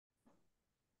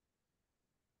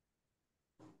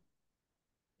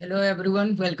Hello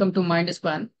everyone, welcome to mind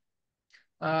span.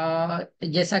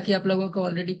 जैसा कि आप लोगों को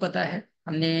ऑलरेडी पता है,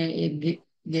 हमने एक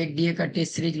गेट डीए का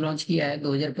टेस्ट सीरीज लॉन्च किया है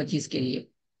 2025 के लिए।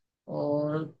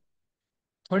 और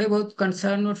थोड़े बहुत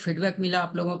कंसर्न और फीडबैक मिला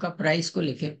आप लोगों का प्राइस को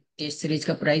लेके, टेस्ट सीरीज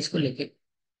का प्राइस को लेके,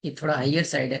 कि थोड़ा हाइयर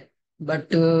साइड है।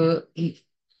 But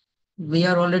we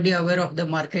are already aware of the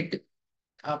market.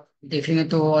 आप देखेंगे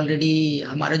तो ऑलरेडी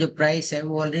हमारा जो प्राइस है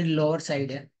वो ऑलरेडी लोअर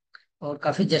साइड है और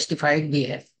काफी जस्टिफाइड भी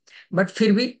है। बट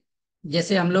फिर भी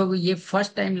जैसे हम लोग ये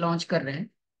फर्स्ट टाइम लॉन्च कर रहे हैं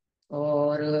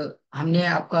और हमने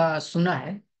आपका सुना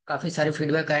है, काफी सारे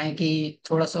फीडबैक आए हैं कि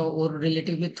थोड़ा सा और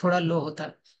रिलेटिवली थोड़ा लो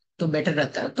होता तो बेटर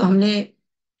रहता, तो हमने,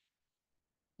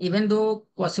 इवन दो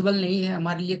पॉसिबल नहीं है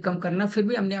हमारे लिए कम करना, फिर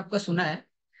भी हमने आपका सुना है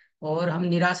और हम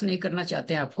निराश नहीं करना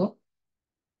चाहते हैं आपको।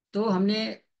 तो हमने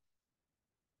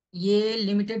ये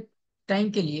लिमिटेड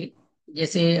टाइम के लिए,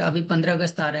 जैसे अभी 15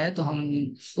 अगस्त आ रहा है तो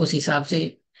हम उस हिसाब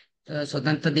से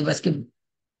स्वतंत्रता दिवस के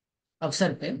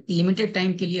अवसर पे लिमिटेड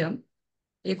टाइम के लिए हम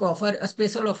एक ऑफर,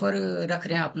 स्पेशल ऑफर रख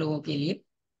रहे हैं आप लोगों के लिए,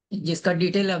 जिसका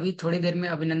डिटेल अभी थोड़ी देर में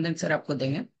अभिनंदन सर आपको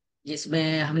देंगे।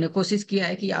 जिसमें हमने कोशिश किया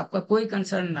है कि आपका कोई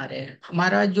कंसर्न ना रहे।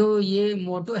 हमारा जो ये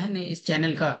मोटो है ना इस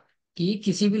चैनल का, कि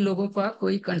किसी भी लोगों का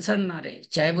कोई कंसर्न ना रहे,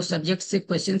 चाहे वो सब्जेक्ट से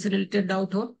क्वेश्चन से रिलेटेड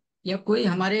डाउट हो या कोई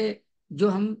हमारे जो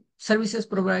हम सर्विसेज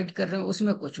प्रोवाइड कर रहे हैं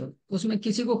उसमें कुछ हो, उसमें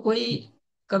किसी को कोई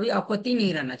कभी आपत्ति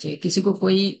नहीं रहना चाहिए किसी को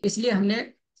कोई। इसलिए हमने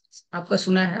आपका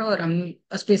सुना है और हम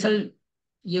स्पेशल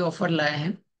ये ऑफर लाए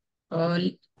हैं और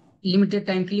लिमिटेड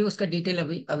टाइम के लिए। उसका डिटेल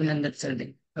अभी अभिनंदन सर दें।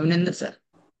 अभिनंदन sir.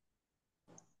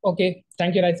 Okay,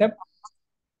 thank you, Raisab.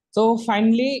 So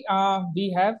finally, we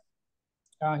have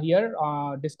here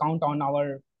discount on our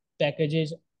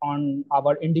packages on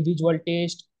our individual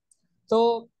taste.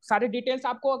 तो सारे डिटेल्स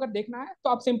आपको अगर देखना है तो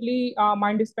आप सिंपली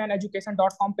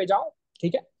mindspaneducation.com पे जाओ,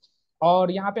 ठीक है।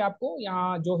 और यहाँ पे आपको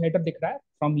यहाँ जो हेडर दिख रहा है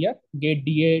from here gate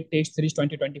DA test series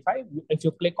 2025, if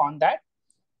you click on that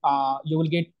you will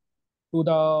get to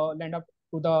the land up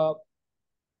to the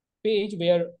page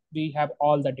where we have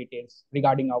all the details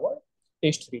regarding our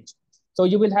test series. So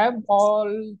you will have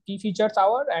all key features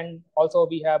our, and also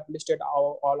we have listed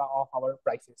all of our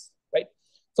prices, right?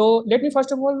 So let me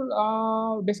first of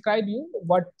all describe you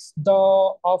what's the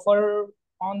offer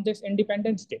on this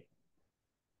Independence Day.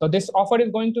 So this offer is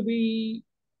going to be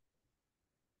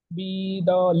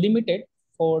the limited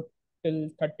for till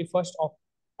 31st of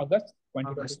August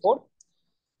August. 2024.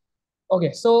 Okay,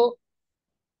 so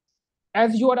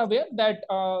as you are aware that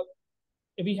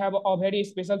we have a very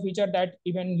special feature that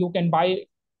even you can buy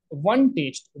one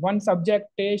test, one subject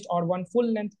test, or one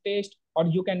full length test, or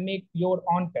you can make your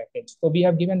own package. So we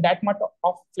have given that much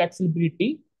of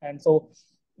flexibility, and so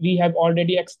we have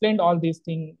already explained all these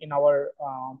things in our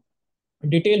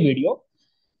detailed video.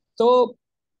 So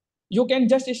you can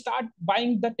just start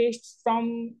buying the tests from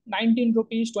 19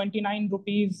 rupees, 29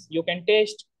 rupees. You can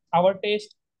test our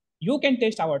test. You can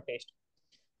test our test,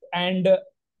 and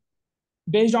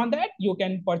based on that you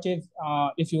can purchase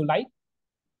if you like,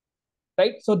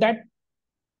 right? So that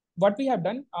what we have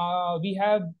done, we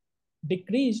have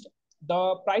decreased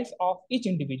the price of each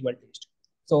individual test.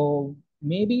 So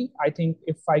maybe I think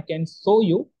if I can show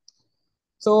you.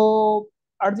 So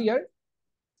earlier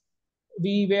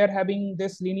we were having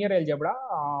this linear algebra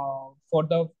for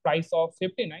the price of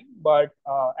 59, but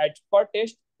at per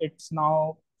test it's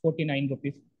now 49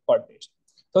 rupees per test.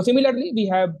 So similarly we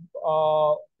have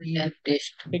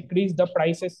test. decreased the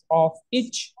prices of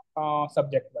each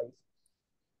subject wise,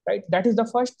 right? That is the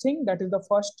first thing, that is the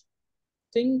first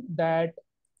thing that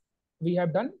we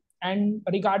have done. And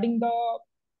regarding the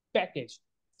package,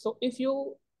 so if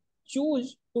you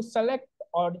choose to select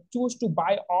or choose to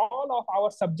buy all of our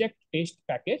subject test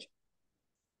package,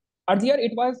 earlier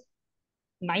it was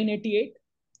 988.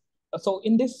 So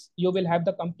in this you will have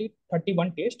the complete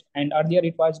 31 test, and earlier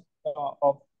it was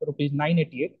of rupees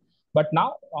 988, but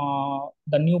now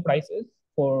the new price is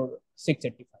for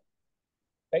 685,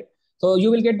 right? So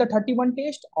you will get the 31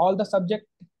 test, all the subject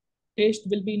test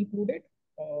will be included,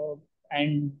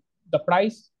 and the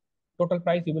price, total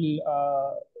price you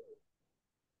will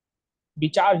be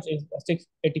charged is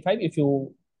 685 if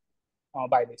you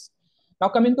buy this. Now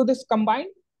coming to this combined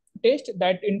test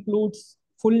that includes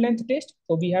full length test.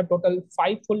 So we have total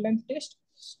 5 full length test,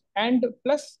 and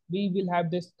plus we will have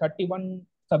this 31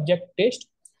 subject test.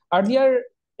 Earlier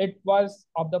it was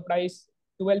of the price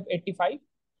 1285.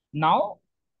 Now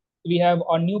we have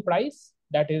a new price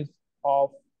that is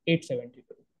of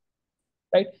 872,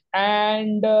 right?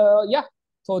 And yeah,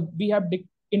 so we have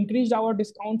increased our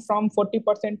discount from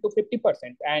 40% to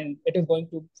 50%, and it is going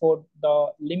to for the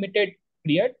limited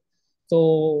period.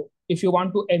 So if you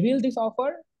want to avail this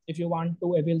offer, if you want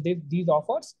to avail these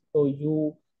offers, so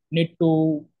you need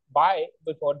to buy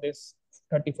before this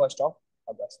 31st of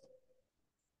August.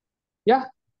 Yeah.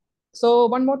 So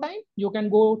one more time, you can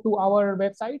go to our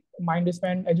website,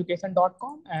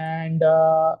 mindspaneducation.com, and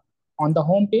on the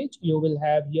home page, you will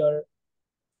have here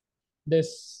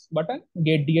this button,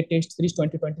 GATEDA Test Series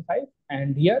 2025.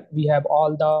 And here we have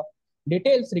all the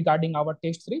details regarding our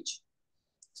test series.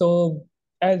 So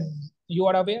as you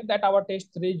are aware that our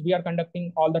test series, we are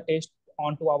conducting all the tests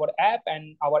onto our app,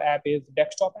 and our app is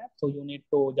desktop app. So you need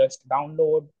to just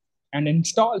download and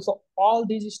install. So all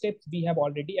these steps we have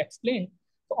already explained.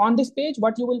 So on this page,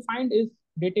 what you will find is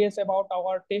details about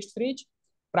our test series,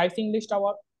 pricing list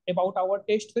about our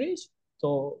test series.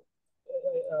 So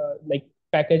like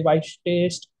package wise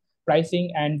test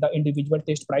pricing and the individual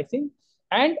test pricing,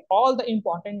 and all the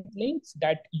important links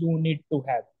that you need to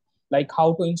have, like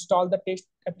how to install the test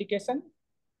application,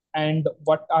 and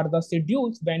what are the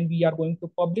schedules when we are going to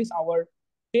publish our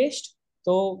test.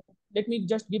 So let me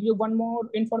just give you one more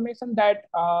information that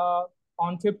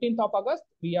on 15th of August,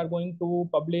 we are going to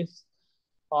publish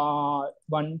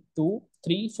 1, 2,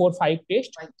 3, 4, 5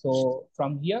 tests. So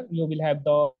from here, you will have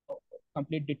the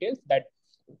complete details that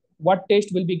what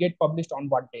test will be get published on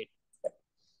what date,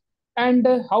 and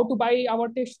how to buy our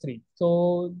test three.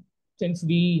 So since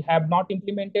we have not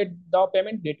implemented the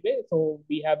payment gateway, so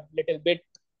we have little bit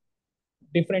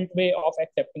different way of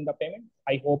accepting the payment.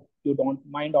 I hope you don't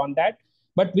mind on that,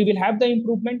 but we will have the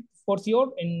improvement for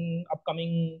sure in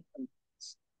upcoming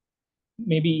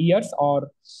maybe years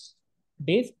or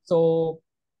days. So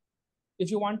if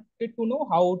you wanted to know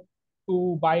how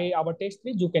to buy our test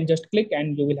three, you can just click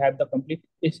and you will have the complete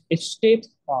steps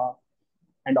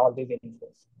and all these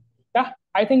infos. Yeah,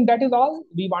 I think that is all.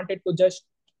 We wanted to just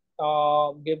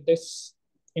give this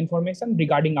information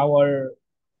regarding our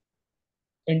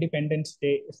Independence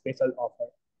Day special offer.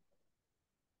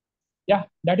 Yeah,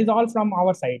 that is all from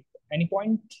our side. Any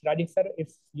point, Rajesh sir,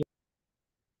 if you...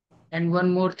 And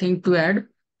one more thing to add,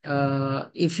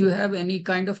 if you have any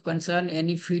kind of concern,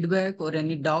 any feedback or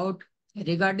any doubt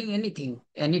regarding anything,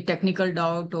 any technical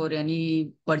doubt or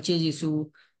any purchase issue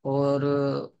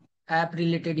or app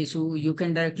related issue, you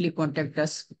can directly contact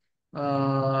us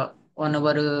on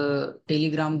our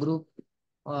Telegram group.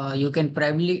 You can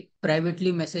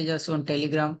privately message us on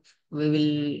Telegram. We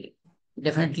will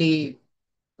definitely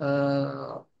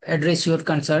address your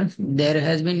concerns. There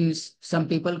has been some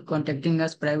people contacting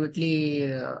us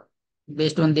privately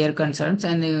based on their concerns,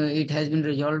 and it has been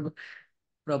resolved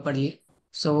properly.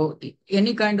 So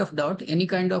any kind of doubt, any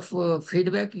kind of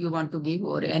feedback you want to give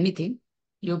or anything,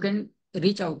 you can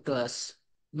reach out to us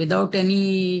without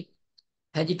any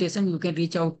hesitation. You can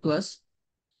reach out to us.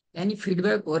 Any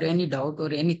feedback or any doubt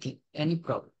or anything, any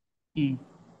problem, we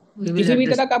will किसी भी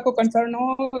address. तरह का आपको concern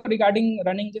हो regarding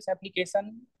running this application,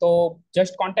 तो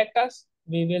just contact us.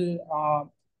 We will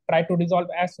try to resolve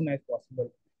as soon as possible,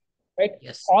 right?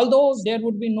 Yes. Although there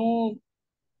would be no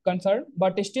concern,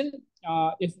 but still,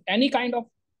 if any kind of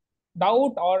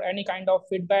doubt or any kind of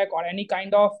feedback or any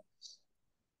kind of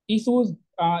issues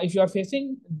if you are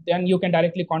facing, then you can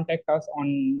directly contact us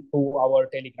on to our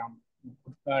telegram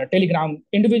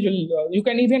individual. You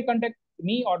can even contact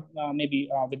me or maybe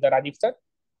with the Rajiv sir.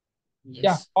 Yeah,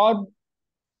 Yes. or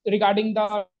regarding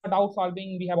the doubt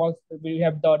solving, we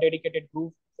have the dedicated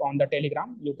group on the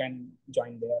Telegram. You can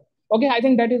join there. Okay, I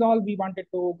think that is all we wanted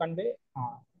to convey.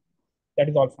 That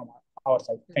is all from our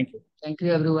side. Thank you. Thank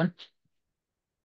you, everyone.